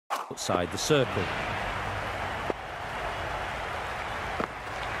outside the circle.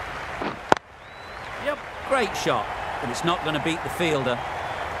 Yep, great shot, but it's not going to beat the fielder.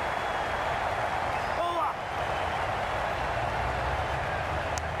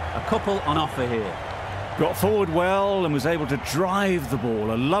 A couple on offer here. Got forward well and was able to drive the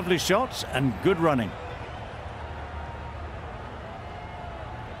ball. A lovely shot and good running.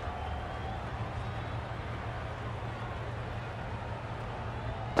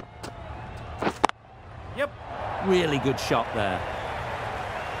 Yep, really good shot there.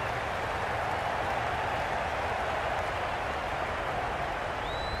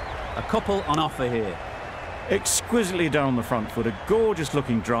 A couple on offer here. Exquisitely done on the front foot. A gorgeous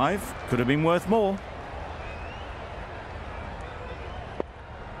looking drive. Could have been worth more.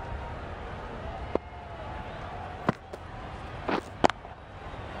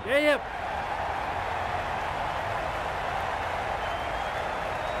 Yep.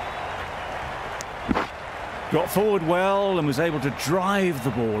 Got forward well and was able to drive the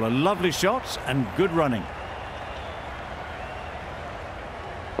ball. A lovely shot and good running.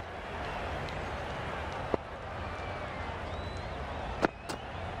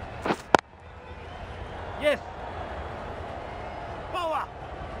 Yes. Power.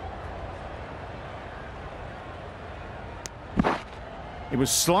 It was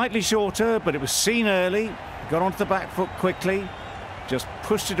slightly shorter, but it was seen early. Got onto the back foot quickly. Just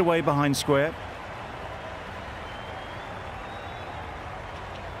pushed it away behind square.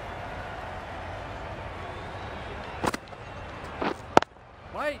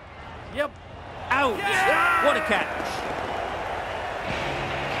 Wait. Yep. Out. Yeah! What a catch.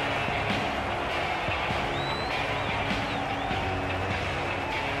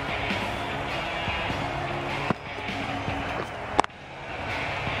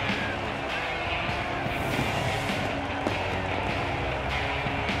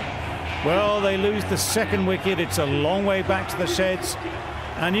 Well, they lose the second wicket. It's a long way back to the sheds.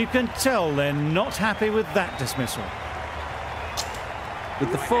 And you can tell they're not happy with that dismissal.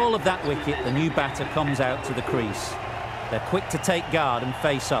 With the fall of that wicket, the new batter comes out to the crease. They're quick to take guard and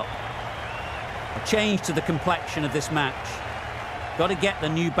face up. A change to the complexion of this match. Got to get the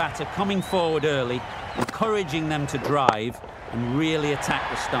new batter coming forward early, encouraging them to drive and really attack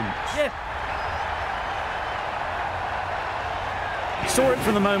the stumps. Yeah. Saw it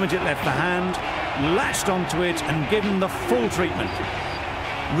from the moment it left the hand, latched onto it and given the full treatment.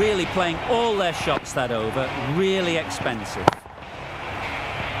 Really playing all their shots that over, really expensive.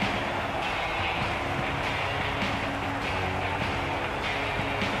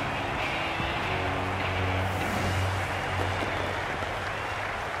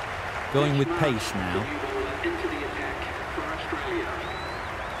 Going with pace now. Into the attack for Australia.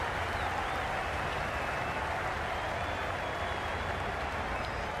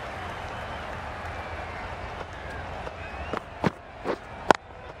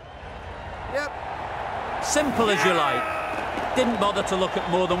 Yep. Simple as you like. Didn't bother to look at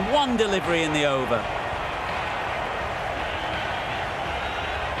more than one delivery in the over.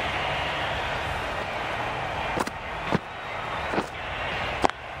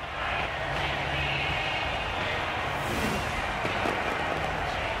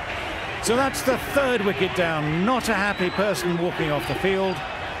 So that's the third wicket down. Not a happy person walking off the field.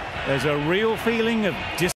 There's a real feeling of